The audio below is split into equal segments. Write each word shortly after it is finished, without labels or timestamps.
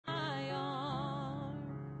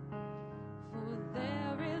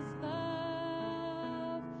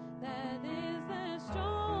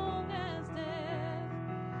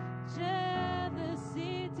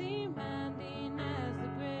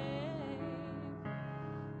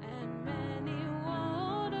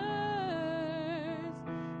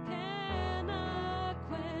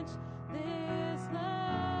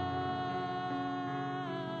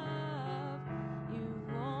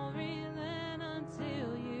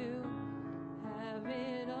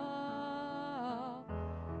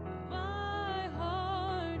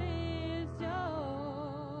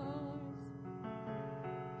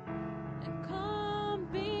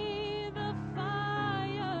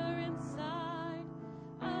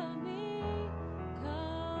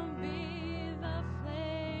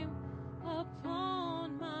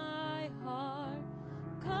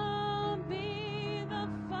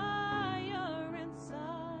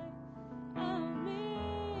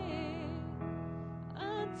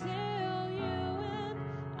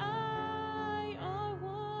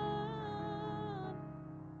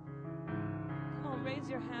raise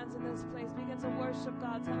your hands in this place. Begin to worship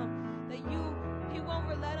God. Tell him that he won't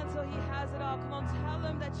relent until he has it all. Come on, tell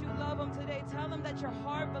him that you love him today. Tell him that your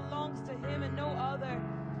heart belongs to him and no other.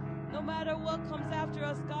 No matter what comes after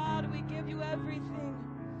us, God, we give you everything.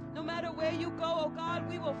 No matter where you go, oh God,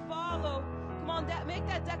 we will follow. Come on, make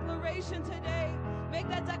that declaration today. Make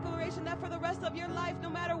that declaration that for the rest of your life, no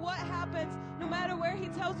matter what happens, no matter where he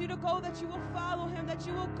tells you to go, that you will follow him, that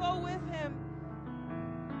you will go with him.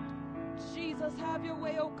 Jesus, have your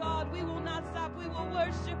way, oh God. We will not stop. We will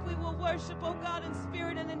worship, oh God, in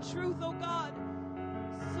spirit and in truth, oh God.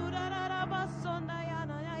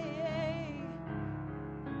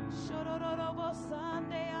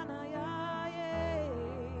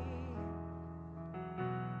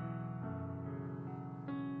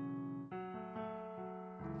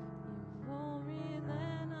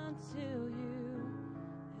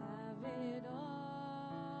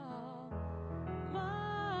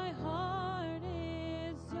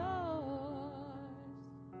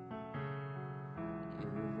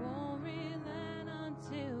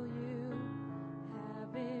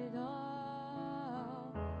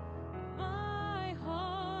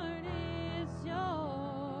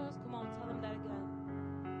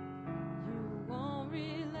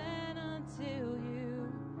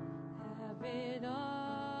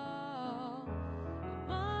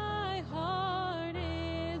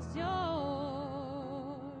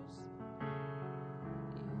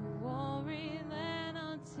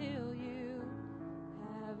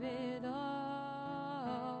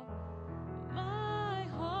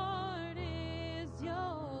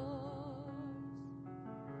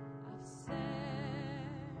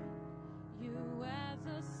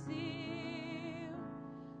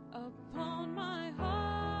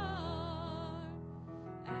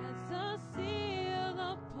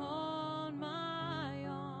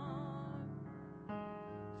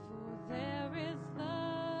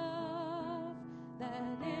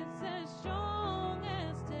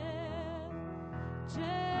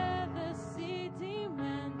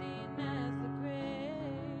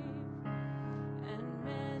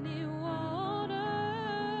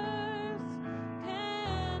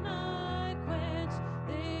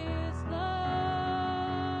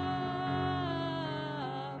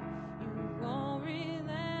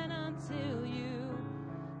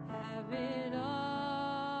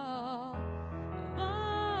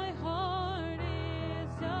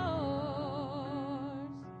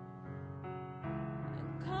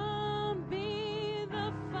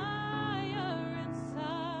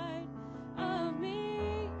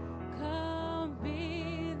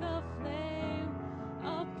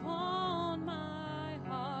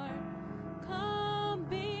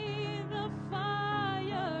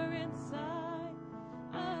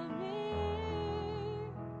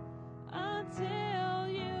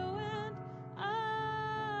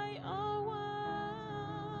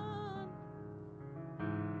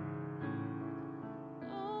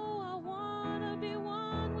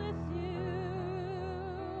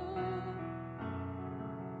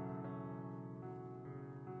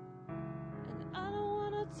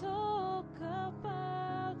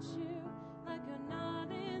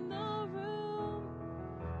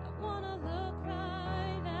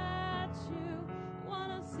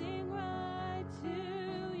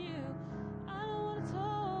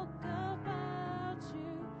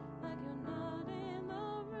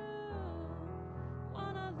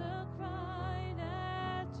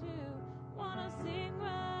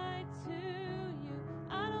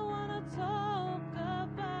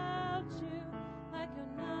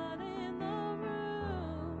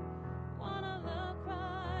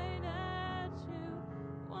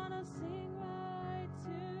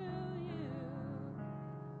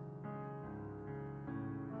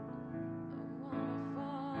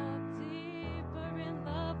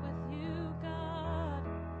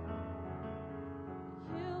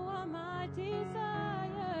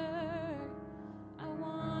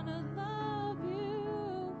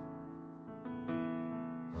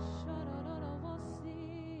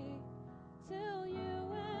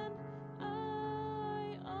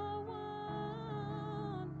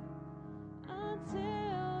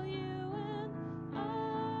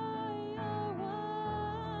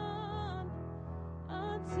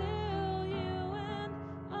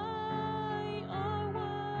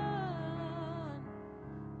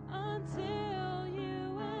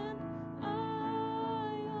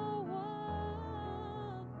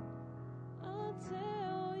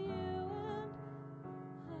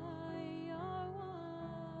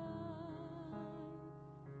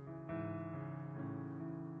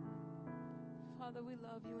 Father, we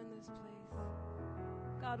love you in this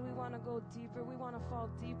place. God, we want to go deeper. We want to fall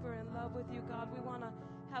deeper in love with you, God. We want to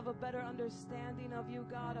have a better understanding of you,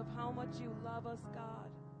 God, of how much you love us, God.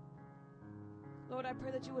 Lord, I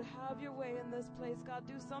pray that you would have your way in this place, God.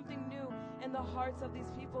 Do something new in the hearts of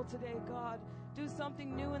these people today, God. Do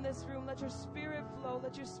something new in this room. Let your spirit flow.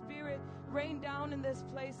 Let your spirit rain down in this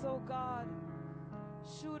place, oh God.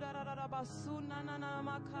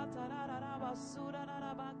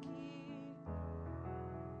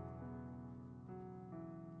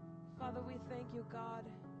 Father, we thank you, God,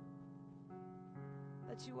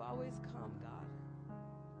 that you always come, God.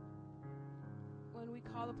 When we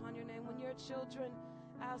call upon your name, when your children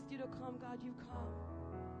ask you to come, God, you come.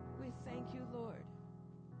 We thank you, Lord.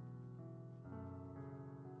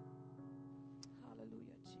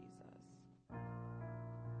 Hallelujah, Jesus.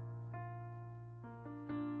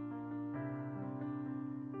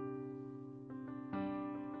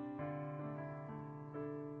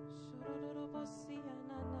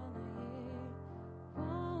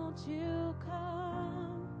 Won't you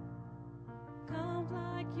come? Come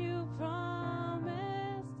like you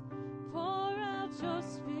promised. Pour out your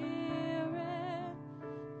spirit.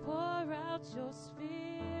 Pour out your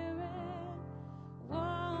spirit.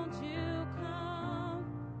 Won't you come?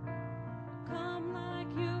 Come like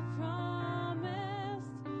you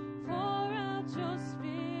promised. Pour out your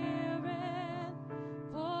spirit.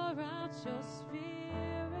 Pour out your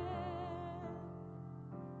spirit.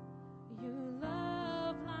 You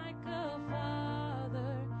love like a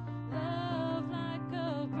father, love like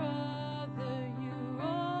a brother. You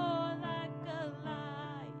roar like a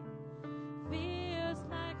lion, fierce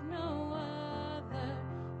like no other.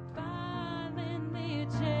 Violently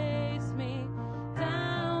chase me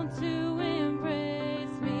down to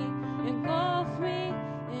embrace me, engulf me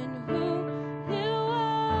in who you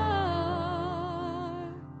are.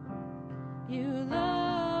 You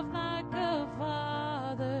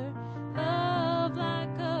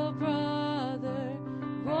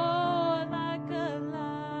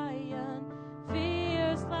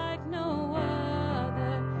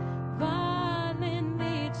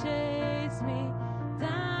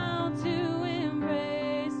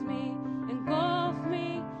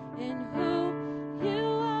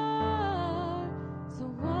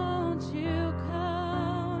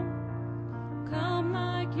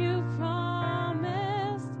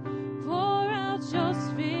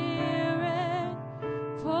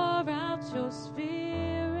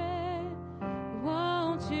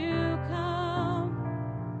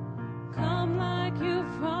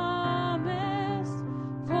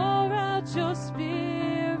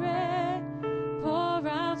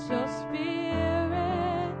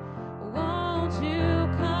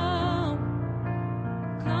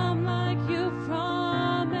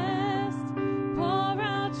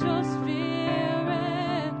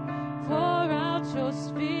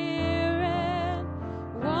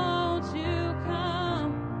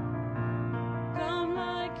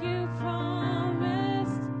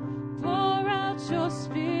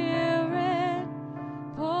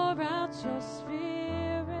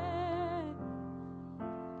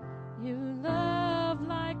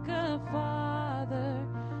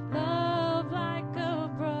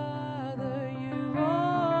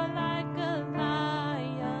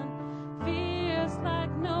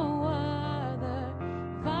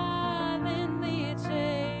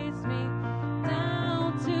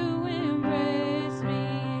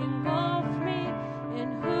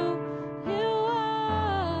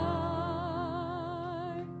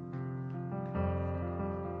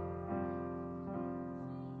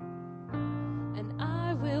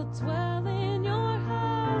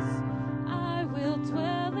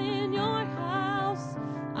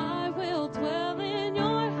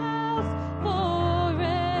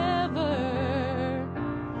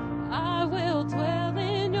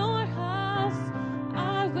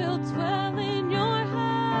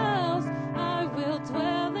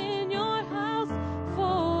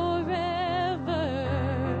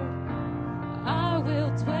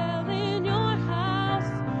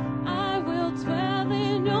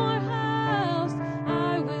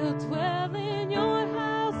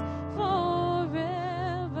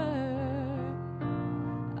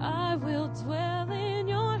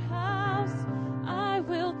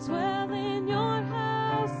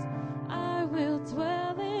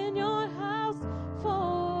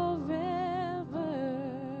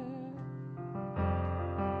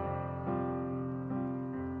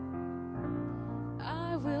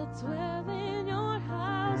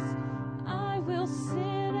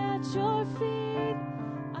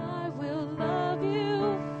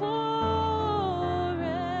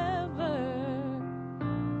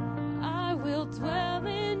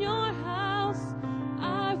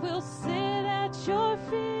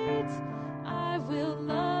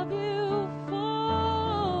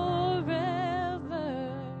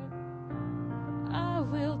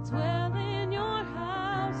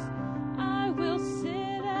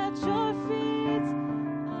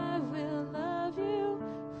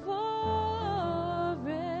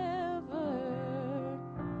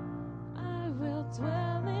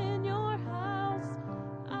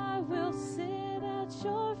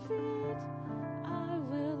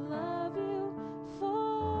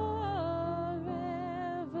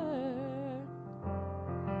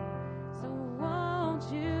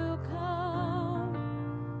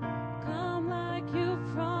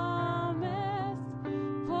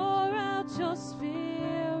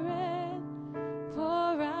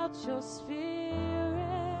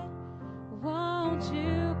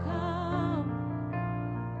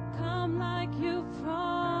Come like you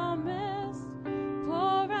promised.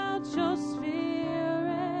 Pour out your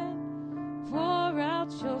Spirit. Pour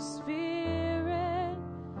out your Spirit.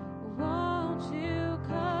 Won't you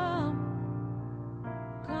come?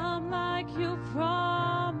 Come like you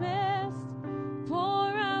promised. Pour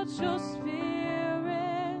out your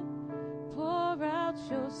Spirit. Pour out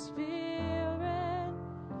your Spirit.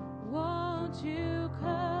 Won't you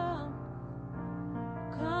come?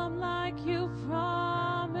 Come like you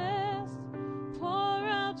promised. Pour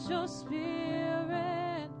out your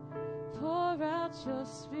Spirit. Pour out your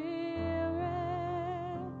Spirit.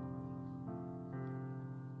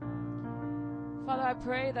 Father, I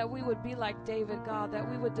pray that we would be like David, God, that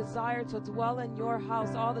we would desire to dwell in your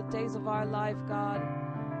house all the days of our life, God.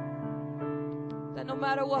 That no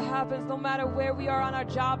matter what happens, no matter where we are on our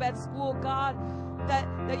job, at school, God,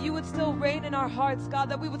 that you would still reign in our hearts, God,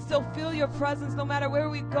 that we would still feel your presence no matter where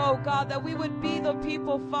we go, God, that we would be the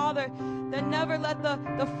people, Father, that never let the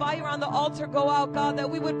fire on the altar go out, God, that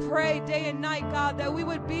we would pray day and night, God, that we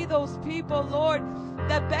would be those people, Lord,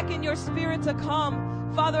 that beckon your Spirit to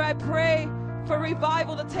come. Father, I pray for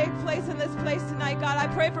revival to take place in this place tonight, God. I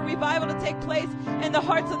pray for revival to take place in the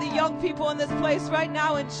hearts of the young people in this place right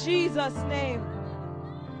now, in Jesus' name.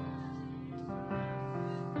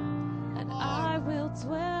 And I will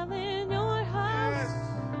dwell in your house.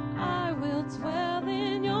 I will dwell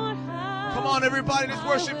in your house. Come on, everybody, let's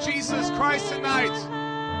worship Jesus Christ tonight.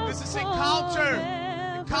 This is encounter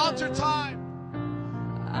time.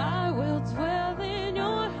 I will dwell in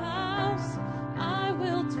your house. I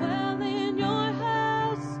will dwell in your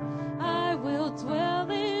house. I will dwell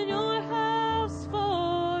in your house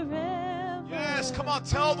forever. Yes, come on,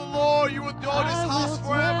 tell the Lord you will dwell in this house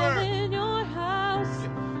forever. In your house.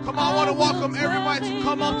 Come on, I want to welcome everybody to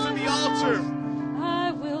come up to the altar.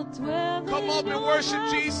 I will dwell Come up and worship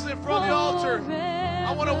Jesus in front of the altar.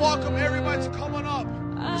 I want to welcome everybody to come on up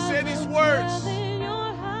and say these words. I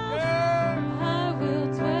will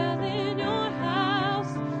dwell in your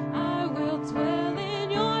house. I will dwell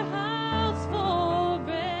in your house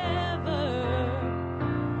forever.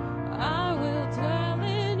 I will dwell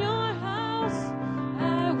in your house.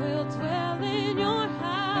 I will dwell in your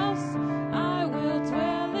house. I will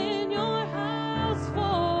dwell in your house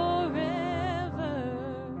forever.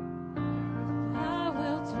 I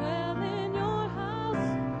will dwell in your house.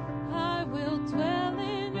 I will dwell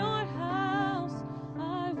in your house.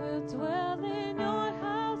 I will dwell in your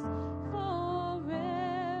house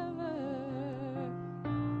forever.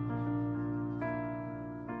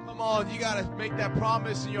 Come on, you got to make that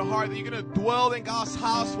promise in your heart that you're going to dwell in God's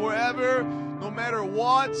house forever, no matter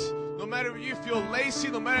what. No matter if you feel lazy,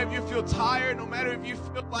 no matter if you feel tired, no matter if you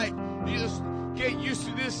feel like you just get used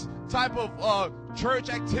to this type of church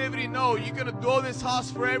activity. No, you're going to dwell in this house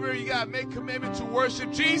forever. You got to make commitment to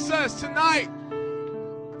worship Jesus tonight.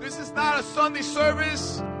 This is not a Sunday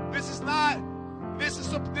service. This is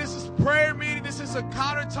prayer meeting. This is a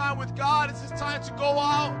encounter time with God. This is time to go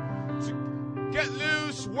out, to get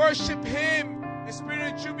loose, worship Him, and Spirit,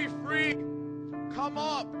 that you be free. Come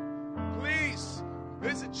up, please.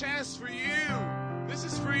 This is a chance for you. This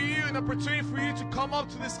is for you, an opportunity for you to come up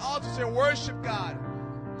to this altar and worship God.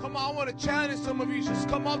 Come on, I want to challenge some of you. Just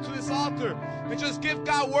come up to this altar and just give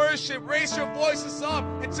God worship. Raise your voices up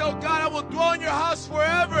and tell God, I will dwell in your house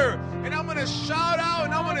forever. And I'm going to shout out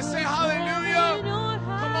and I'm going to say hallelujah.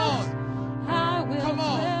 Come on. I will Come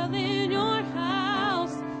on. dwell in your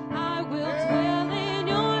house. I will dwell in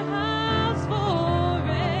your house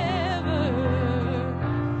forever.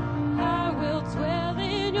 I will dwell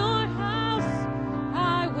in your house.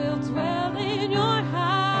 I will dwell in your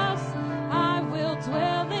house. I will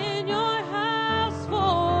dwell in your house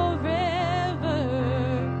forever.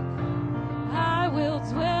 I will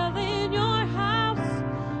dwell in your house.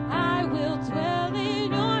 I will dwell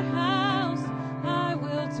in your house. I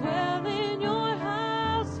will dwell in your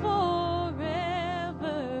house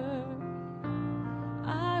forever.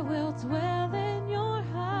 I will dwell in your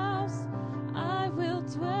house. I will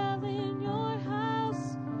dwell in your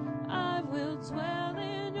house. I will dwell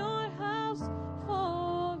in your house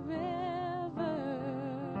forever.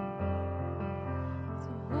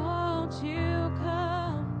 So won't you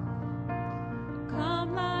come?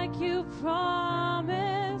 Come like you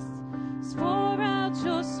promised. Pour out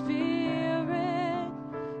your Spirit.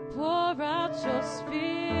 Pour out your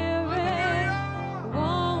Spirit.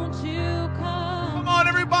 Won't you come? Come on,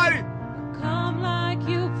 everybody. Come like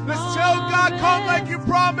you promised. Let's tell God, come like you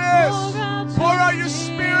promised. Pour out your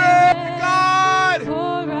Spirit, God.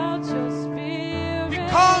 Pour out your Spirit. He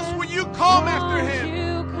comes when you come after Him. Won't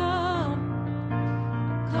you come?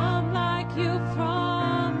 Come like you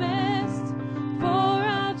promised. Pour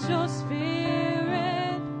out your Spirit.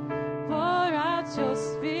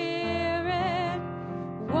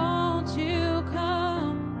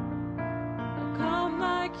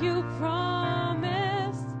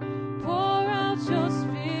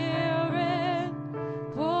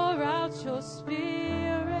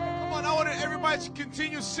 Everybody to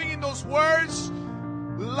continue singing those words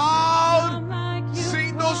loud.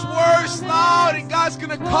 Sing those words loud, and God's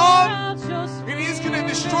gonna come, and He's gonna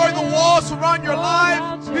destroy the walls around your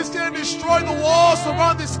life. He's gonna destroy the walls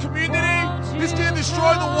around this community. He's gonna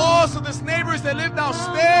destroy the walls of these neighbors that live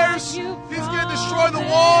downstairs. He's gonna destroy the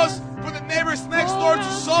walls for the neighbors next door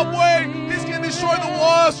to Subway. He's gonna destroy the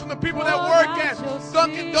walls from the people that work at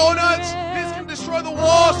Dunkin' Donuts. He's gonna destroy the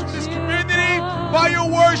walls from this community by your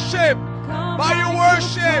worship. By your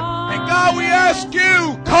worship. And God, we ask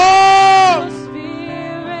you, come!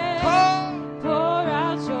 Come! Pour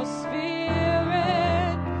out your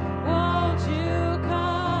spirit. Won't you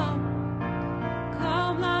come?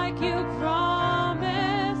 Come like you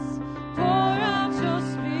promised. Pour out your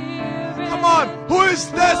spirit. Come on, who is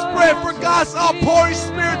desperate for God's outpouring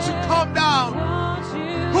spirit to come down?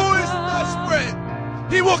 Who is desperate?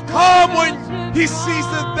 He will come when He sees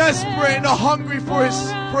the desperate and the hungry for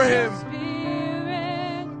Him.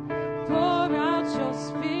 Pour out your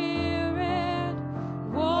spirit.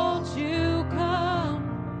 Won't you come?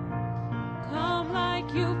 Come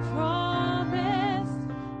like you promised.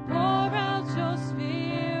 Pour out your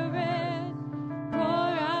spirit. Pour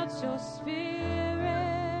out your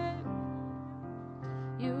spirit.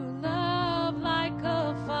 You love like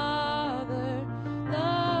a father.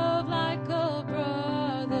 Love like a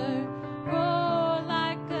brother. Roar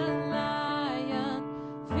like a lion.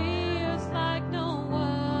 Fierce like no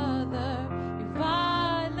other. You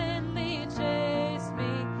violently chase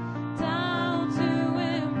me down to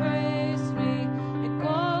embrace me.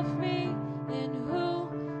 Engulf me in who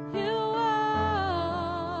you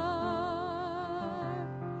are.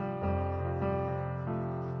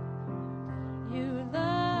 You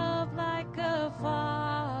love like a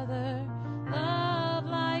father. Love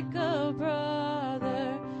like a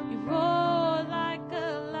brother. You roar like a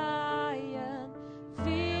lion.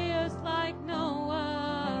 Fierce like no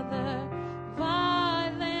other.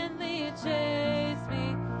 Violently chase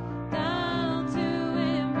me down to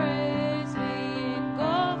embrace me.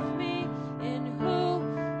 Engulf me in who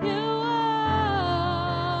you are.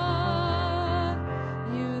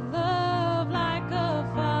 You love like a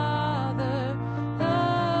father.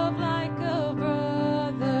 Love like a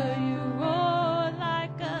brother. You roar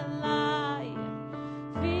like a lion.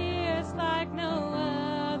 Fierce like no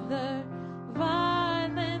other.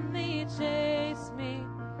 Violently chase me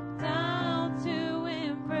down to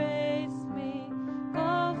embrace me.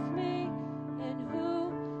 Engulf me in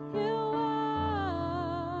who you are.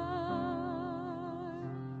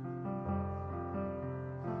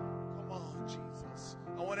 Come on, Jesus.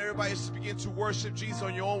 I want everybody to begin to worship Jesus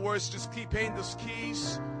on your own words. Just keep playing those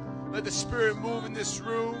keys. Let the Spirit move in this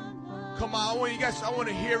room. Come on, I want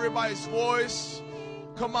to hear everybody's voice.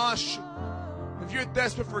 Come on. If you're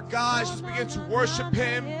desperate for God, just begin to worship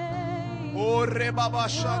Him. Oh, Rebaba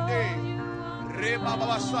Shande.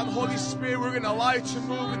 Rebaba Shande. Holy Spirit, we're going to allow you to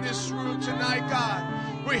move in this room tonight, God.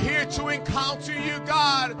 We're here to encounter you,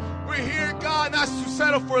 God. We're here, God, not to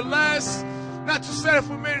settle for less, not to settle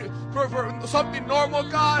for something normal,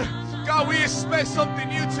 God. God, we expect something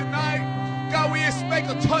new tonight. God, we expect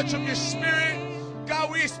a touch of your Spirit. God,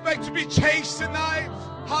 we expect to be changed tonight.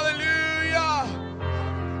 Hallelujah.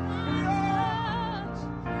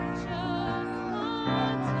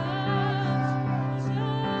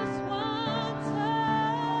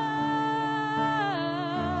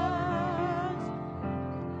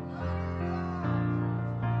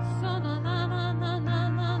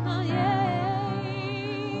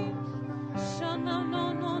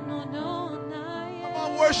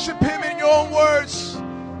 Worship Him in your own words.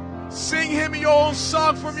 Sing Him in your own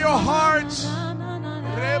song from your heart.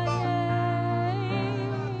 Reba.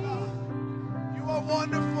 You are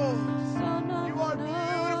wonderful. You are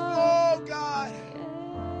beautiful, God.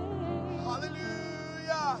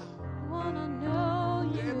 Hallelujah. Wanna know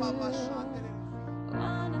you.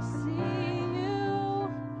 Wanna see you.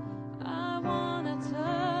 I wanna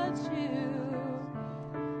touch you.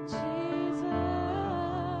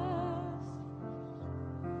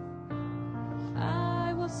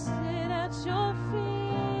 I will sit at your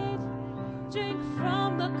feet, drink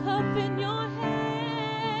from the cup in your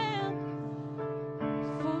hand,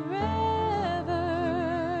 forever.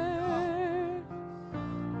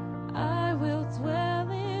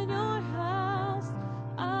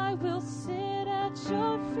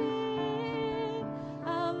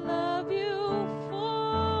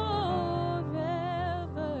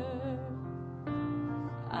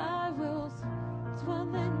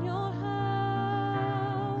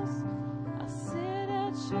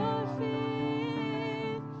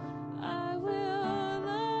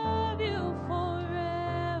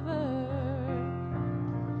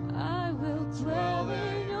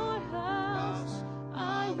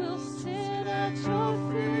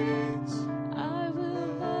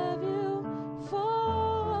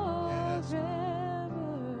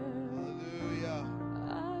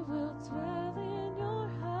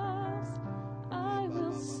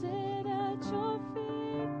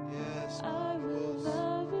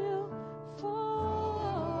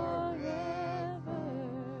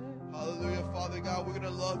 Father God, we're going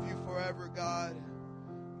to love you forever, God.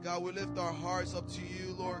 God, we lift our hearts up to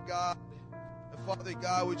you, Lord God. And Father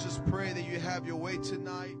God, we just pray that you have your way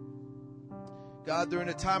tonight. God, during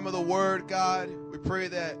the time of the word, God, we pray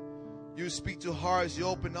that you speak to hearts. You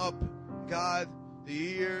open up, God, the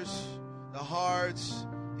ears, the hearts,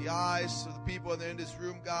 the eyes of the people that are in this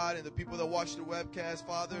room, God, and the people that watch the webcast,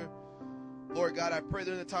 Father. Lord God, I pray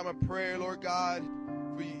during the time of prayer, Lord God,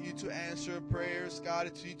 for you to answer prayers, God,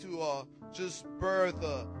 and for you to just birth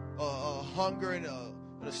a hunger and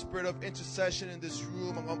a spirit of intercession in this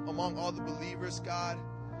room among all the believers, God.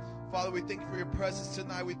 Father, we thank you for your presence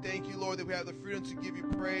tonight. We thank you, Lord, that we have the freedom to give you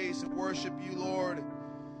praise and worship you, Lord.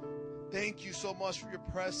 Thank you so much for your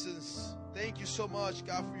presence. Thank you so much,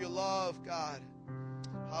 God, for your love, God.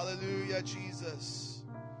 Hallelujah, Jesus.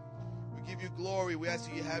 We give you glory. We ask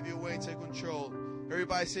that you have your way and take control.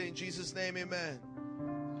 Everybody say in Jesus' name, amen.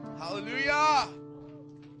 Hallelujah.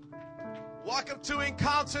 Welcome to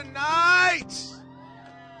Encounter Night.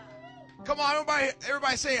 Come on,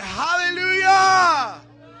 everybody say hallelujah.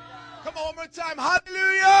 Come on, one more time.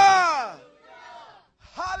 Hallelujah.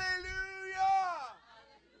 Hallelujah.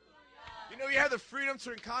 You know, you have the freedom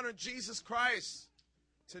to encounter Jesus Christ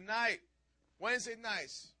tonight, Wednesday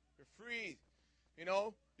nights. You're free. You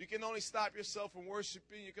know, you can only stop yourself from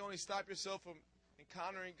worshiping. You can only stop yourself from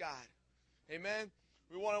encountering God. Amen.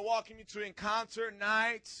 We want to welcome you to Encounter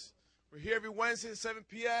Nights. We're here every Wednesday at 7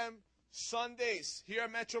 p.m. Sundays here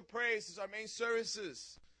at Metro Praise is our main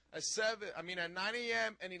services at 9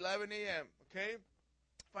 a.m. and 11 a.m. Okay?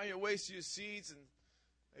 Find your ways to your seats, and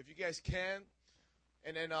if you guys can.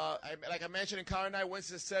 And then, like I mentioned, Encounter Night,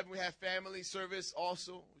 Wednesday at 7, we have family service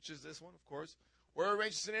also, which is this one, of course. Word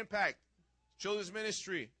Rangers and Impact, Children's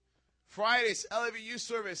Ministry. Fridays, Elevate Youth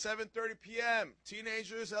Service, 7:30 p.m.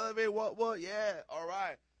 Teenagers, Elevate, what? Yeah, all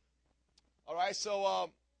right. All right, so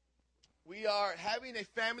we are having a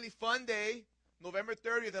family fun day, November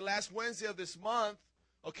 30th, the last Wednesday of this month.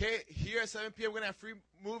 Okay, here at 7 p.m., we're going to have free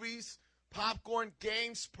movies, popcorn,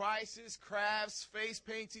 games, prizes, crafts, face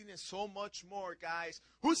painting, and so much more, guys.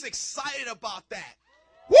 Who's excited about that?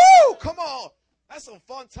 Woo! Come on. That's some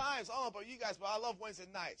fun times. I don't know about you guys, but I love Wednesday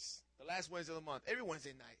nights. The last Wednesday of the month. Every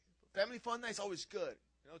Wednesday night. Family fun night's always good.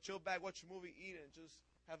 You know, chill back, watch a movie, eat, and just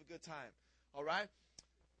have a good time. All right?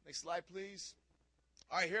 Next slide, please.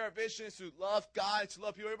 All right, here our vision is to love God, to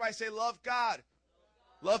love people. Everybody say love God.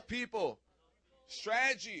 Love people.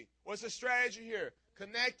 Strategy. What's the strategy here?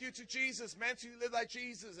 Connect you to Jesus, mentally live like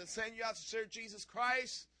Jesus, and send you out to serve Jesus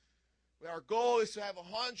Christ. Our goal is to have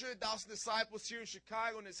 100,000 disciples here in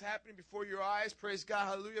Chicago, and it's happening before your eyes. Praise God,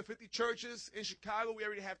 hallelujah. 50 churches in Chicago. We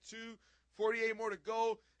already have 48 more to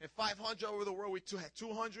go, and 500 over the world. We have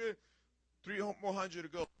 200, 300 to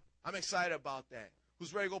go. I'm excited about that.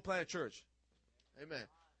 Who's ready to go plant a church? Amen.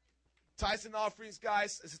 Tithes and offerings,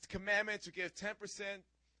 guys, it's a commandment to give 10%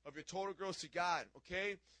 of your total gross to God,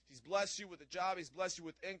 okay? He's blessed you with a job. He's blessed you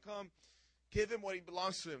with income. Give him what he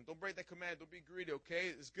belongs to him. Don't break that command. Don't be greedy,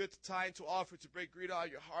 okay? It's good to tithe, to offer, to break greed out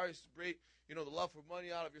of your hearts, to break, the love for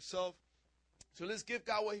money out of yourself. So let's give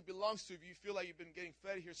God what he belongs to if you feel like you've been getting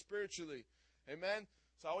fed here spiritually. Amen?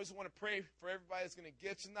 So I always want to pray for everybody that's going to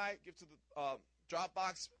give tonight. Give to the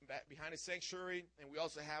Dropbox behind the sanctuary. And we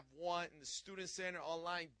also have one in the Student Center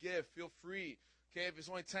online. Give. Feel free. Okay? If it's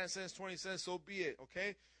only 10 cents, 20 cents, so be it.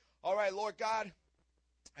 Okay? All right, Lord God,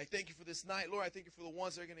 I thank you for this night. Lord, I thank you for the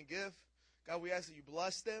ones that are going to give. God, we ask that you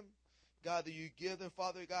bless them. God, that you give them,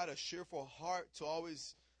 Father God, a cheerful heart to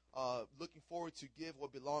always looking forward to give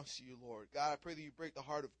what belongs to you, Lord. God, I pray that you break the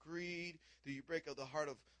heart of greed, that you break the heart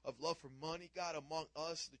of love for money, God, among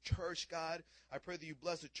us, the church, God. I pray that you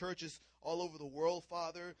bless the churches all over the world,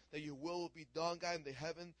 Father, that your will be done, God, and the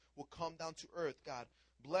heaven will come down to earth, God.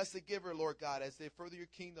 Bless the giver, Lord God, as they further your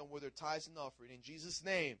kingdom with their tithes and offering. In Jesus'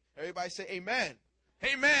 name, everybody say amen.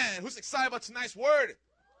 Amen. Who's excited about tonight's word?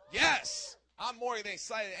 Yes. I'm more than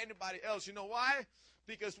excited than anybody else. You know why?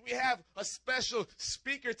 Because we have a special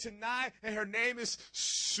speaker tonight, and her name is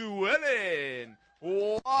Sue Ellen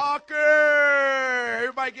Walker.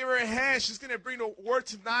 Everybody give her a hand. She's going to bring the word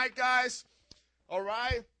tonight, guys. All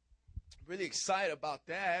right? Really excited about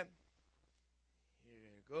that.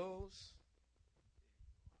 Here it goes.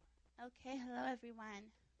 Okay, hello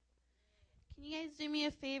everyone. Can you guys do me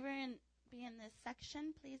a favor and be in this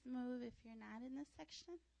section? Please move if you're not in this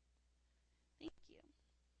section. Thank you.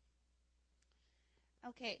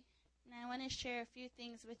 Okay, now I want to share a few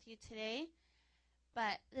things with you today,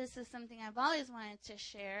 but this is something I've always wanted to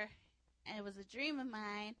share, and it was a dream of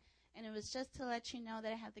mine, and it was just to let you know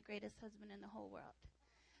that I have the greatest husband in the whole world.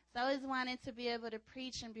 So I always wanted to be able to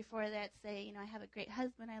preach, and before that say, I have a great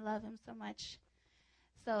husband, I love him so much.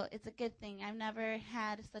 So it's a good thing. I've never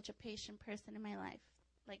had such a patient person in my life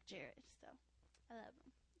like Jared. So I love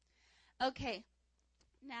him. Okay.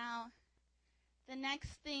 Now, the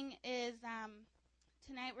next thing is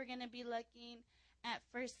tonight we're going to be looking at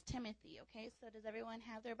 1 Timothy. Okay, so does everyone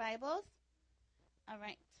have their Bibles? All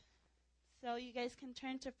right. So you guys can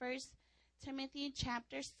turn to 1 Timothy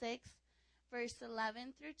chapter 6, verse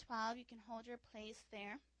 11 through 12. You can hold your place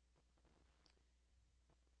there.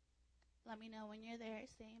 Let me know when you're there.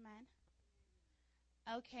 Say amen.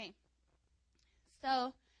 Okay.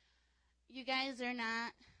 So you guys are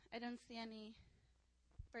not, I don't see any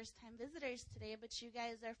first-time visitors today, but you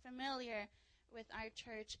guys are familiar with our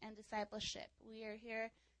church and discipleship. We are here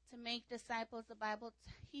to make disciples. The Bible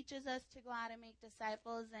teaches us to go out and make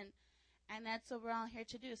disciples, and that's what we're all here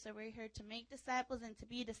to do. So we're here to make disciples and to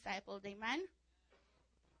be discipled. Amen?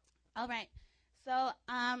 All right. So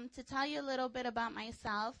to tell you a little bit about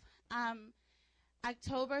myself,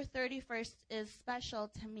 October 31st is special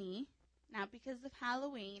to me, not because of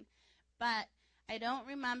Halloween, but I don't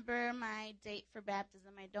remember my date for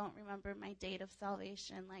baptism. I don't remember my date of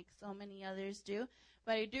salvation like so many others do.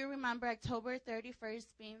 But I do remember October 31st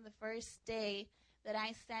being the first day that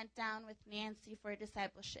I sat down with Nancy for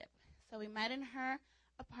discipleship. So we met in her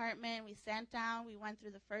apartment. We sat down. We went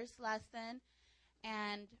through the first lesson.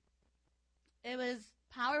 And it was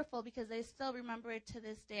powerful because I still remember it to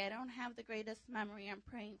this day. I don't have the greatest memory. I'm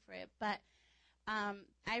praying for it. But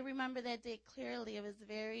I remember that day clearly. It was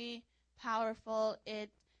very powerful.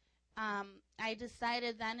 I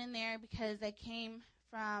decided then and there, because I came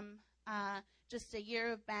from just a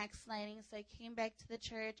year of backsliding, so I came back to the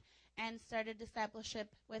church and started discipleship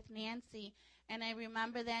with Nancy. And I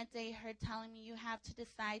remember that day her telling me, you have to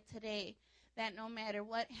decide today that no matter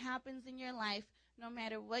what happens in your life, no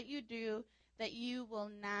matter what you do, that you will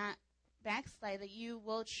not backslide, that you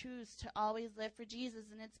will choose to always live for Jesus.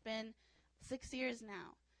 And it's been 6 years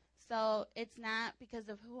now. So it's not because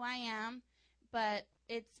of who I am, but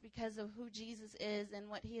it's because of who Jesus is and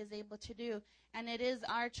what he is able to do. And it is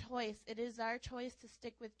our choice. It is our choice to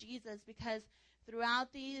stick with Jesus, because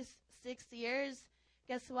throughout these 6 years,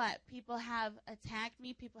 guess what? People have attacked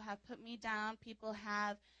me. People have put me down. People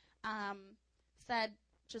have said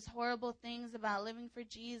just horrible things about living for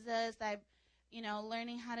Jesus. I've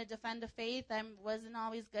learning how to defend the faith. I wasn't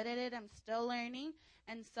always good at it. I'm still learning.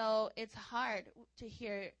 And so it's hard to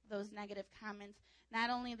hear those negative comments. Not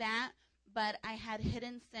only that, but I had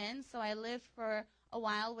hidden sin. So I lived for a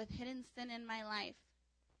while with hidden sin in my life.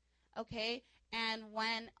 Okay? And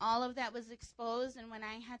when all of that was exposed and when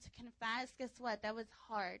I had to confess, guess what? That was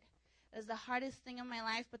hard. It was the hardest thing in my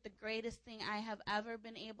life, but the greatest thing I have ever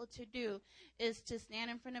been able to do is to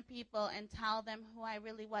stand in front of people and tell them who I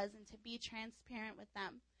really was and to be transparent with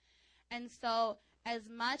them. And so as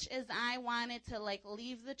much as I wanted to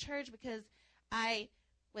leave the church because I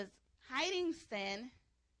was hiding sin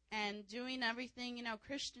and doing everything,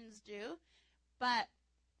 Christians do, but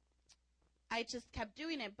I just kept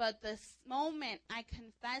doing it. But the moment I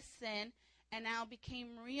confessed sin and now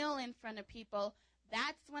became real in front of people,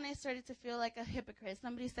 that's when I started to feel like a hypocrite.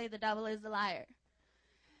 Somebody say the devil is a liar.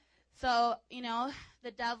 So,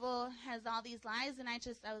 the devil has all these lies, and I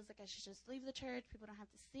was like, I should just leave the church. People don't have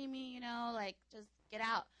to see me, just get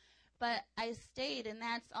out. But I stayed, and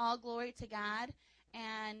that's all glory to God.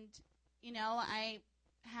 And, I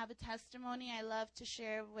have a testimony I love to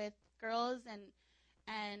share with girls,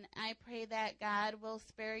 and I pray that God will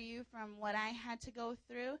spare you from what I had to go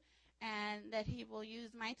through, and that he will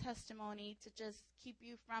use my testimony to just keep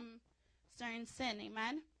you from certain sin.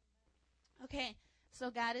 Amen? Okay, so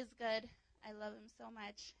God is good. I love him so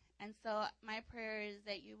much. And so my prayer is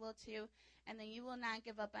that you will too, and that you will not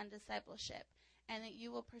give up on discipleship, and that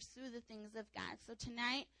you will pursue the things of God. So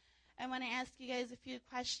tonight, I want to ask you guys a few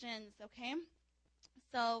questions, okay?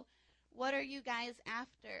 So what are you guys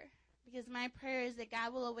after? Because my prayer is that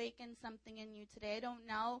God will awaken something in you today. I don't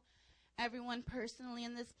know everyone personally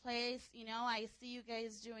in this place. I see you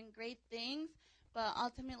guys doing great things, but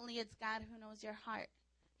ultimately it's God who knows your heart.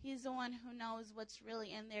 He's the one who knows what's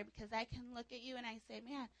really in there, because I can look at you and I say,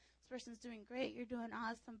 man, this person's doing great. You're doing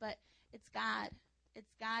awesome. But it's God.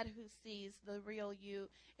 It's God who sees the real you.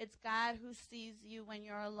 It's God who sees you when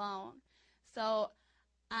you're alone. So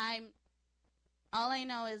all I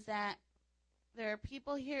know is that there are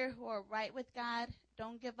people here who are right with God.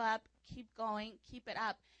 Don't give up. Keep going. Keep it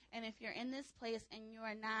up. And if you're in this place and you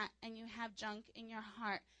are not, and you have junk in your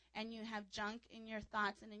heart, and you have junk in your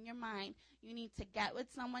thoughts and in your mind, you need to get with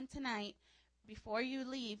someone tonight before you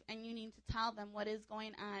leave, and you need to tell them what is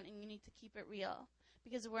going on, and you need to keep it real.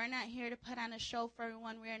 Because we're not here to put on a show for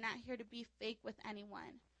everyone. We are not here to be fake with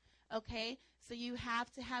anyone. Okay? So you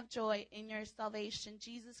have to have joy in your salvation.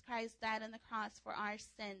 Jesus Christ died on the cross for our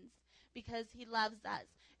sins because he loves us.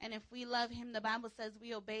 And if we love him, the Bible says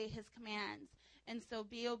we obey his commands. And so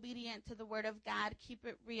be obedient to the word of God. Keep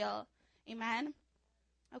it real. Amen?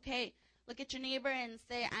 Okay, look at your neighbor and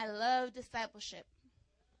say, I love discipleship.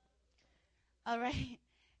 All right.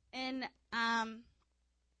 In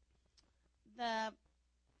the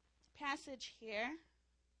passage here,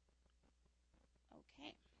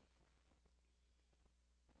 okay.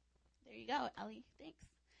 There you go, Ellie. Thanks.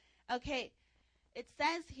 Okay, it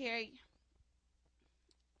says here,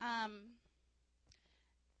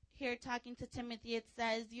 here talking to Timothy, it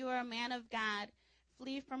says, you are a man of God.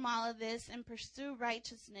 Flee from all of this and pursue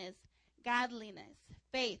righteousness, godliness,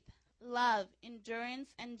 faith, love, endurance,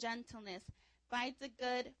 and gentleness. Fight the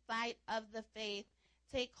good fight of the faith.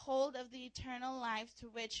 Take hold of the eternal life to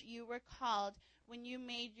which you were called when you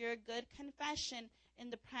made your good confession in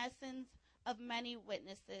the presence of many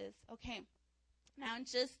witnesses. Okay, now in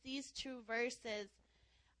just these 2 verses,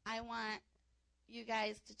 I want you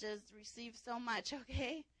guys to just receive so much,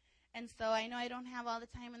 okay? And so I know I don't have all the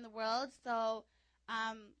time in the world, so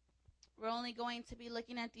we're only going to be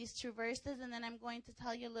looking at these 2 verses, and then I'm going to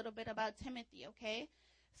tell you a little bit about Timothy, okay?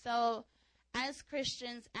 So as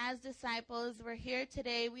Christians, as disciples, we're here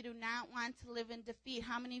today. We do not want to live in defeat.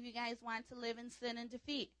 How many of you guys want to live in sin and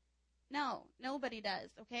defeat? No, nobody does,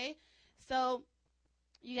 okay? So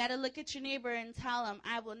you got to look at your neighbor and tell him,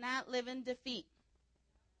 I will not live in defeat.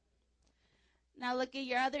 Now look at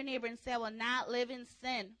your other neighbor and say, I will not live in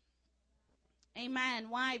sin. Amen.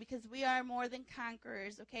 Why? Because we are more than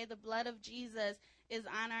conquerors, okay? The blood of Jesus is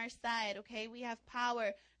on our side, okay? We have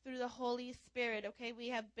power through the Holy Spirit, okay? We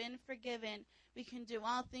have been forgiven. We can do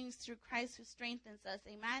all things through Christ who strengthens us.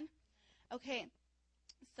 Amen? Okay,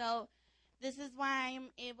 so this is why I'm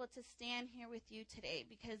able to stand here with you today,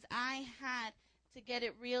 because I had to get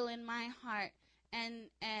it real in my heart and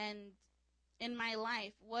in my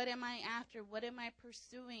life. What am I after? What am I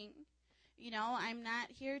pursuing? You know, I'm not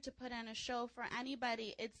here to put on a show for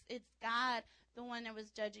anybody. It's God, the one that was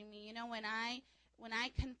judging me. You know, when I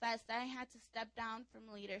confessed, I had to step down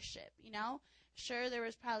from leadership, you know. Sure, there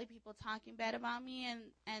was probably people talking bad about me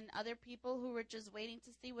and other people who were just waiting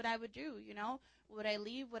to see what I would do, you know. Would I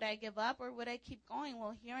leave? Would I give up? Or would I keep going?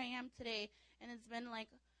 Well, here I am today, and it's been like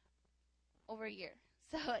over a year.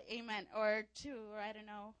 So, amen. Or 2, or I don't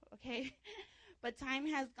know, okay. But time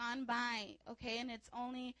has gone by, okay, and it's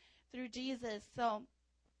only through Jesus. So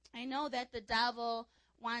I know that the devil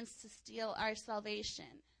wants to steal our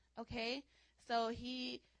salvation, okay? So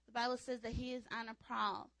the Bible says that he is on a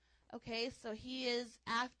prowl, okay? So he is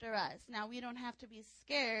after us. Now, we don't have to be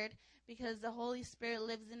scared because the Holy Spirit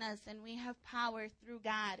lives in us and we have power through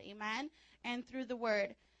God, amen? And through the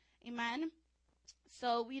Word, amen?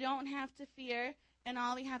 So we don't have to fear, and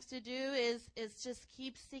all we have to do is just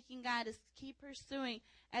keep seeking God, is keep pursuing.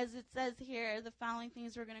 As it says here, the following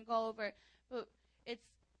things we're going to go over. But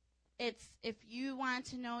it's if you want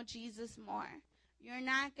to know Jesus more, you're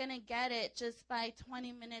not going to get it just by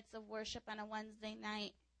 20 minutes of worship on a Wednesday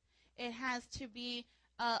night. It has to be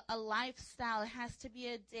a lifestyle. It has to be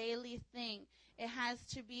a daily thing. It has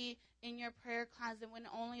to be in your prayer closet when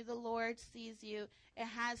only the Lord sees you. It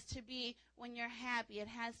has to be when you're happy. It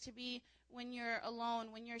has to be when you're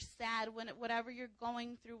alone, when you're sad, whatever you're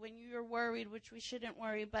going through, when you're worried, which we shouldn't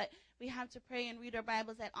worry, but we have to pray and read our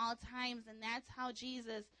Bibles at all times, and that's how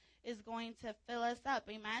Jesus is going to fill us up.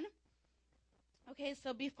 Amen? Okay,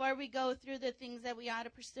 so before we go through the things that we ought to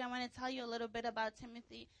pursue, I want to tell you a little bit about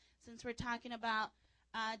Timothy. Since we're talking about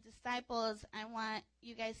disciples, I want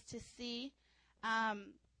you guys to see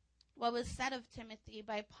what was said of Timothy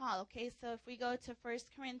by Paul. Okay, so if we go to 1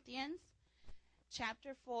 Corinthians chapter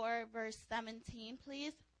 4, verse 17,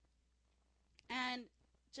 please. And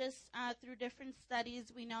just through different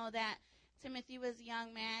studies, we know that Timothy was a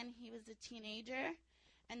young man. He was a teenager.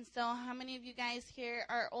 And so how many of you guys here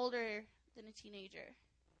are older than a teenager?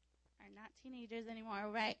 Are not teenagers anymore,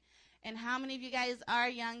 right? And how many of you guys are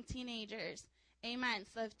young teenagers? Amen.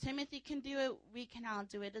 So if Timothy can do it, we can all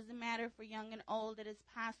do it. Doesn't matter if we're young and old, it is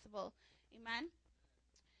possible. Amen.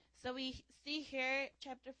 So we see here,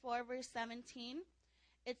 chapter 4, verse 17.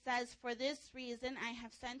 It says, "For this reason I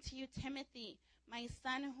have sent to you Timothy, my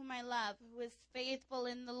son whom I love, who is faithful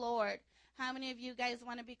in the Lord." How many of you guys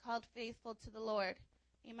want to be called faithful to the Lord?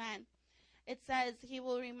 Amen. It says, "He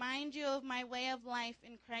will remind you of my way of life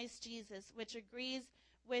in Christ Jesus, which agrees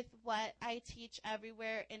with what I teach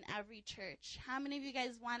everywhere in every church." How many of you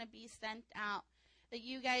guys want to be sent out? That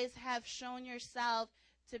you guys have shown yourself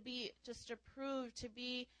to be just approved, to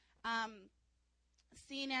be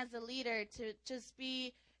seen as a leader, to just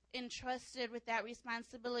be entrusted with that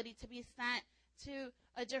responsibility to be sent to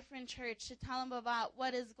a different church to tell them about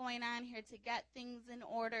what is going on here, to get things in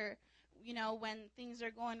order, when things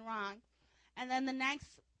are going wrong. And then the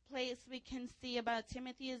next place we can see about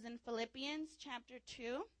Timothy is in Philippians chapter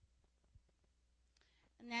 2.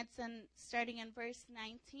 And that's starting in verse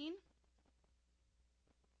 19.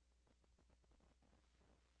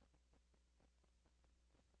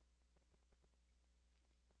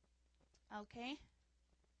 Okay.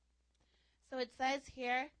 So it says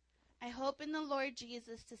here, I hope in the Lord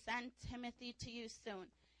Jesus to send Timothy to you soon,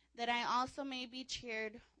 that I also may be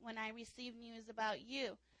cheered when I receive news about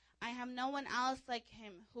you. I have no one else like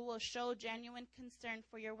him who will show genuine concern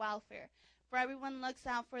for your welfare. For everyone looks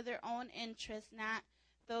out for their own interests, not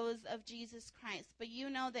those of Jesus Christ. But you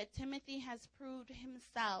know that Timothy has proved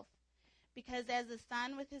himself, because as a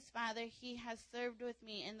son with his father, he has served with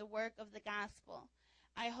me in the work of the gospel.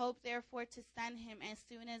 I hope, therefore, to send him as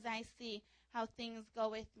soon as I see how things go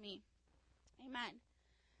with me. Amen.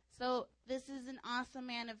 So this is an awesome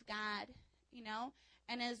man of God,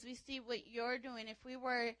 and as we see what you're doing, if we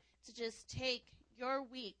were to just take your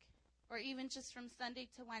week, or even just from Sunday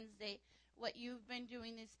to Wednesday, what you've been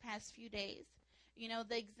doing these past few days,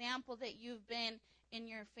 the example that you've been in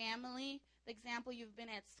your family, the example you've been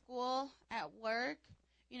at school, at work,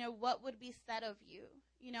 what would be said of you?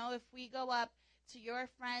 If we go up to your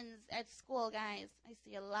friends at school, guys, I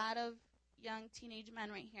see a lot of young teenage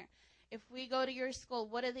men right here. If we go to your school,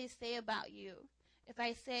 what do they say about you? If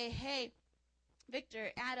I say, hey,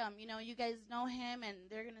 Victor, Adam, you guys know him, and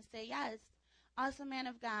they're going to say, yes, awesome man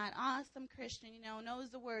of God, awesome Christian, knows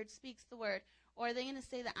the word, speaks the word. Or are they going to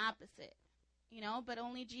say the opposite? But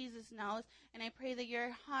only Jesus knows. And I pray that your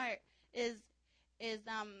heart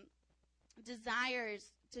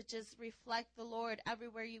desires to just reflect the Lord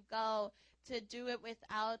everywhere you go, to do it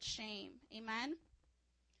without shame. Amen?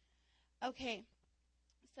 Okay.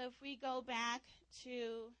 So if we go back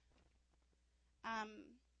to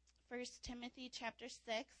 1 Timothy chapter 6,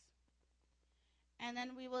 and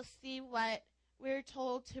then we will see what we're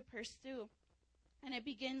told to pursue. And it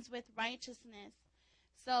begins with righteousness.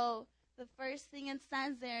 So the first thing it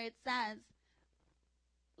says there, it said,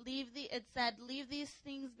 leave these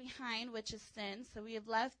things behind, which is sin. So we have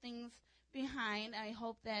left things behind. I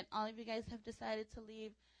hope that all of you guys have decided to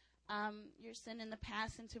leave your sin in the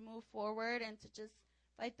past and to move forward and to just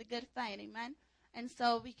fight the good fight. Amen. And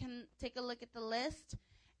so we can take a look at the list.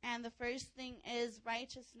 And the first thing is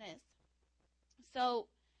righteousness. So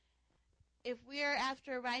if we are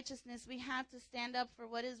after righteousness, we have to stand up for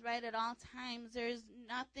what is right at all times. There's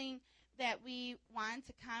nothing that we want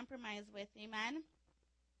to compromise with. Amen.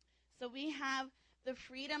 So we have the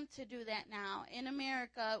freedom to do that now. In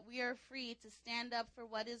America, we are free to stand up for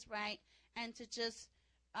what is right and to just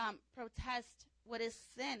protest what is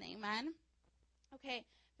sin. Amen. Okay,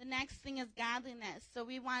 the next thing is godliness. So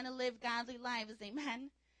we want to live godly lives. Amen.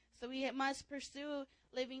 So we must pursue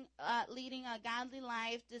leading a godly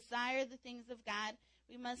life, desire the things of God.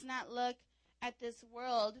 We must not look at this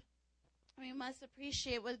world. We must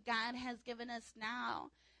appreciate what God has given us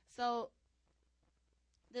now. So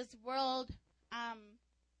this world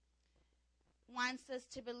wants us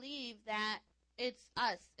to believe that it's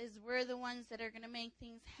us, we're the ones that are going to make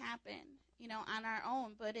things happen, on our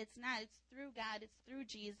own. But it's not. It's through God. It's through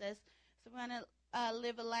Jesus. So we want to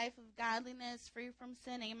live a life of godliness, free from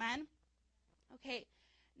sin. Amen? Okay,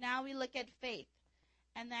 now we look at faith.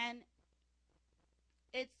 And then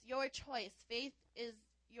it's your choice. Faith is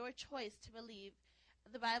your choice to believe.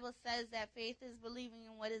 The Bible says that faith is believing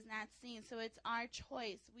in what is not seen. So it's our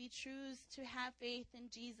choice. We choose to have faith in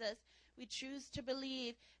Jesus. We choose to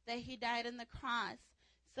believe that he died on the cross.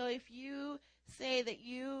 So if you say that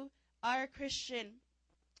you are a Christian,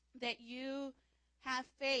 that you have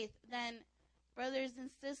faith, then brothers and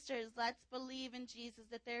sisters, let's believe in Jesus,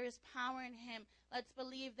 that there is power in him. Let's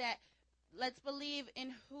believe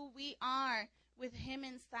in who we are with him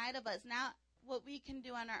inside of us. Not what we can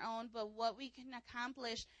do on our own, but what we can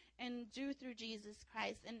accomplish and do through Jesus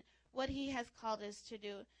Christ and what he has called us to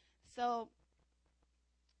do. So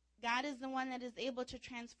God is the one that is able to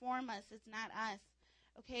transform us. It's not us.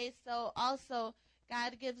 Okay, so also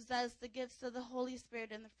God gives us the gifts of the Holy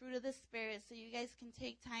Spirit and the fruit of the Spirit, so you guys can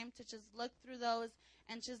take time to just look through those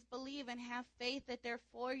and just believe and have faith that they're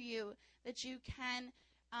for you, that you can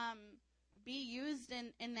be used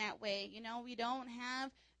in that way. We don't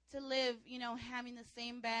have to live, having the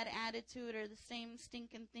same bad attitude or the same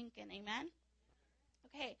stinking thinking. Amen?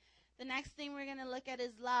 Okay, the next thing we're going to look at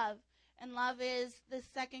is love. And love is the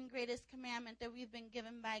second greatest commandment that we've been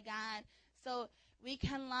given by God. So we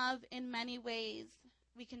can love in many ways.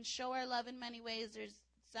 We can show our love in many ways. There's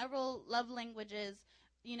several love languages,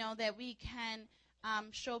 that we can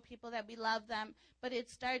show people that we love them. But it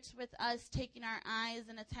starts with us taking our eyes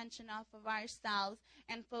and attention off of ourselves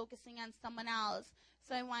and focusing on someone else.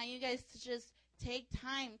 So I want you guys to just take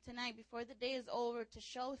time tonight before the day is over to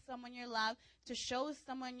show someone your love, to show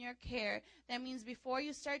someone your care. That means before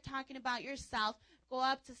you start talking about yourself, go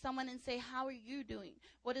up to someone and say, how are you doing?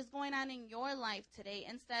 What is going on in your life today?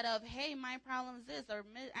 Instead of, hey, my problem is this, or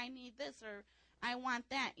I need this, or I want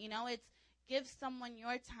that. It's give someone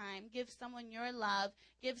your time, give someone your love,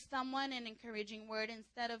 give someone an encouraging word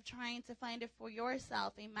instead of trying to find it for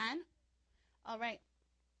yourself. Amen? All right.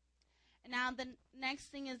 And now the next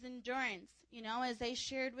thing is endurance. As I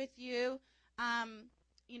shared with you,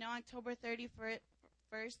 October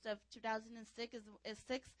 31st of 2006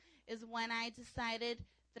 is when I decided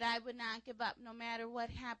that I would not give up. No matter what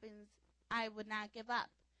happens, I would not give up.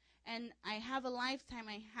 And I have a lifetime.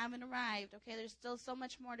 I haven't arrived. Okay, there's still so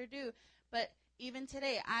much more to do. But even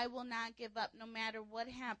today, I will not give up no matter what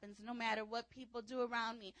happens, no matter what people do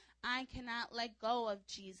around me. I cannot let go of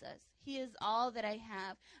Jesus. He is all that I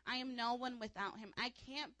have. I am no one without him. I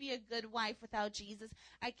can't be a good wife without Jesus.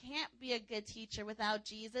 I can't be a good teacher without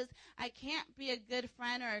Jesus. I can't be a good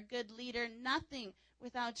friend or a good leader. Nothing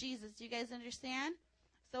without Jesus. Do you guys understand?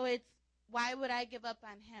 So it's, why would I give up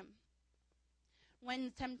on him?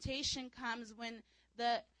 When temptation comes, when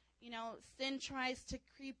the sin tries to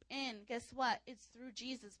creep in, guess what? It's through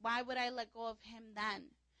Jesus. Why would I let go of him then?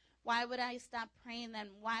 Why would I stop praying then?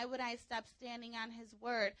 Why would I stop standing on his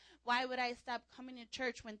word? Why would I stop coming to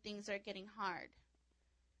church when things are getting hard?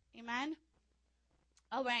 Amen?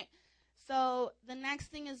 All right. So the next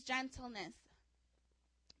thing is gentleness.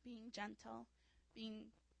 Being gentle. Being,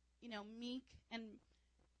 meek, and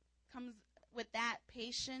comes with that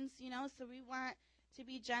patience, So we want to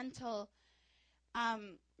be gentle.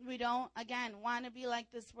 We don't, again, want to be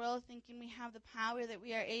like this world thinking we have the power, that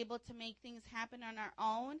we are able to make things happen on our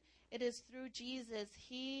own. It is through Jesus.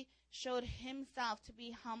 He showed himself to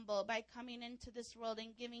be humble by coming into this world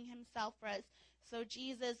and giving himself for us. So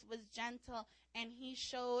Jesus was gentle, and he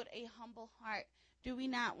showed a humble heart. Do we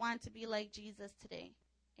not want to be like Jesus today?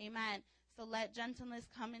 Amen. So let gentleness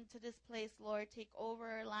come into this place, Lord. Take over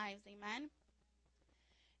our lives. Amen.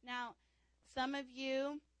 Now, some of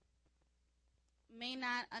you may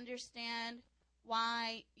not understand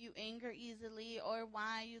why you anger easily, or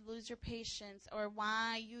why you lose your patience, or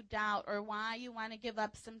why you doubt, or why you want to give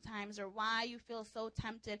up sometimes, or why you feel so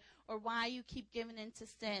tempted, or why you keep giving into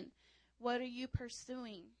sin. What are you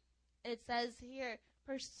pursuing? It says here,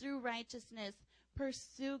 pursue righteousness,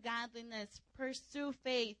 pursue godliness, pursue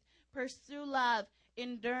faith, pursue love,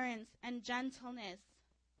 endurance, and gentleness.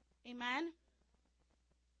 Amen?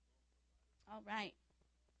 All right.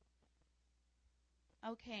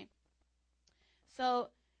 Okay. So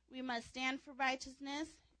we must stand for righteousness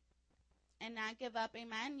and not give up.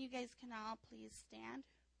 Amen? You guys can all please stand.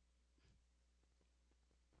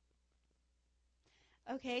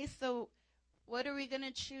 Okay, so what are we going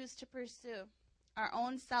to choose to pursue? Our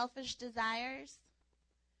own selfish desires?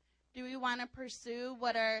 Do we want to pursue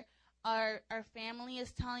what our family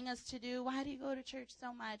is telling us to do? Why do you go to church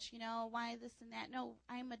so much? Why this and that? No,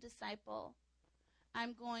 I'm a disciple.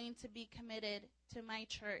 I'm going to be committed to my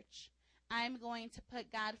church. I'm going to put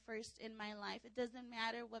God first in my life. It doesn't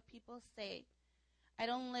matter what people say. I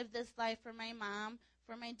don't live this life for my mom,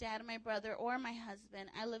 for my dad, my brother, or my husband.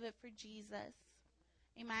 I live it for Jesus.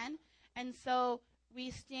 Amen? And so we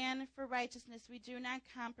stand for righteousness. We do not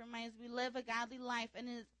compromise. We live a godly life and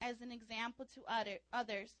as an example to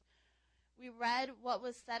others. We read what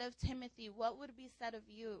was said of Timothy. What would be said of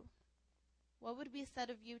you? What would be said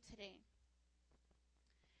of you today?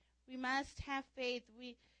 We must have faith.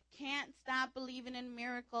 We can't stop believing in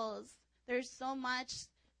miracles. There's so much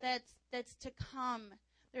that's to come.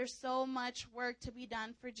 There's so much work to be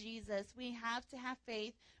done for Jesus. We have to have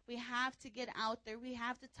faith. We have to get out there. We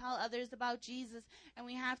have to tell others about Jesus, and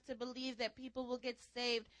we have to believe that people will get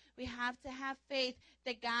saved. We have to have faith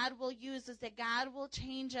that God will use us, that God will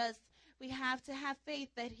change us. We have to have faith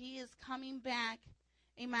that he is coming back.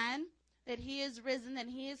 Amen? That he is risen, that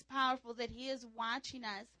he is powerful, that he is watching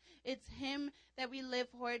us. It's him that we live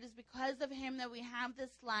for. It is because of him that we have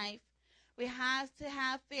this life. We have to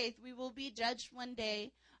have faith. We will be judged one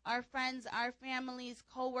day. Our friends, our families,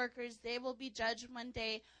 co-workers, they will be judged one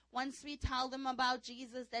day. Once we tell them about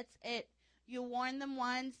Jesus, that's it. You warn them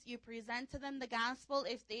once. You present to them the gospel.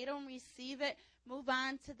 If they don't receive it, move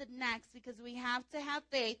on to the next, because we have to have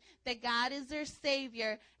faith that God is their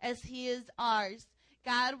Savior as he is ours.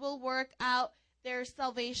 God will work out their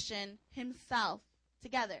salvation himself.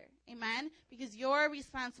 together. Amen? Because you're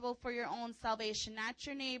responsible for your own salvation, not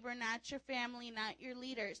your neighbor, not your family, not your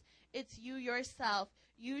leaders. It's you yourself.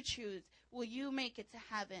 You choose. Will you make it to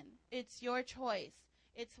heaven? It's your choice.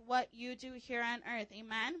 It's what you do here on earth.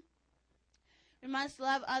 Amen? We must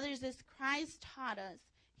love others as Christ taught us.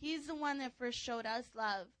 He's the one that first showed us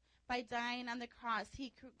love by dying on the cross.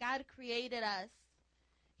 God created us.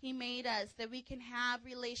 He made us that we can have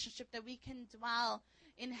relationship, that we can dwell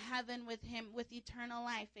in heaven with him, with eternal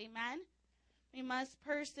life. Amen? We must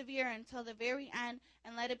persevere until the very end,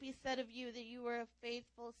 and let it be said of you that you were a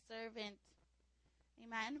faithful servant.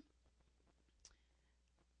 Amen?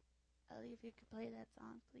 Ellie, if you could play that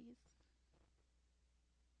song, please.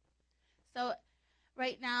 So,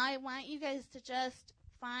 right now, I want you guys to just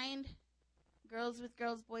find girls with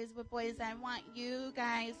girls, boys with boys. I want you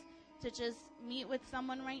guys to just meet with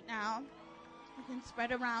someone right now. You can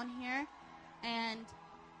spread around here. And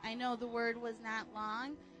I know the word was not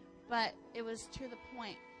long, but it was to the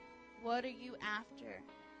point. What are you after?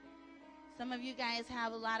 Some of you guys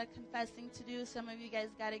have a lot of confessing to do. Some of you guys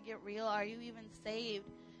got to get real. Are you even saved?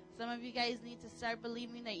 Some of you guys need to start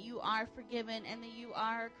believing that you are forgiven and that you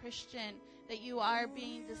are a Christian, that you are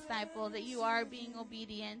being discipled, that you are being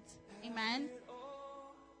obedient. Amen?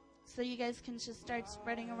 So you guys can just start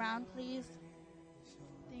spreading around, please.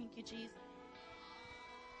 Thank you, Jesus.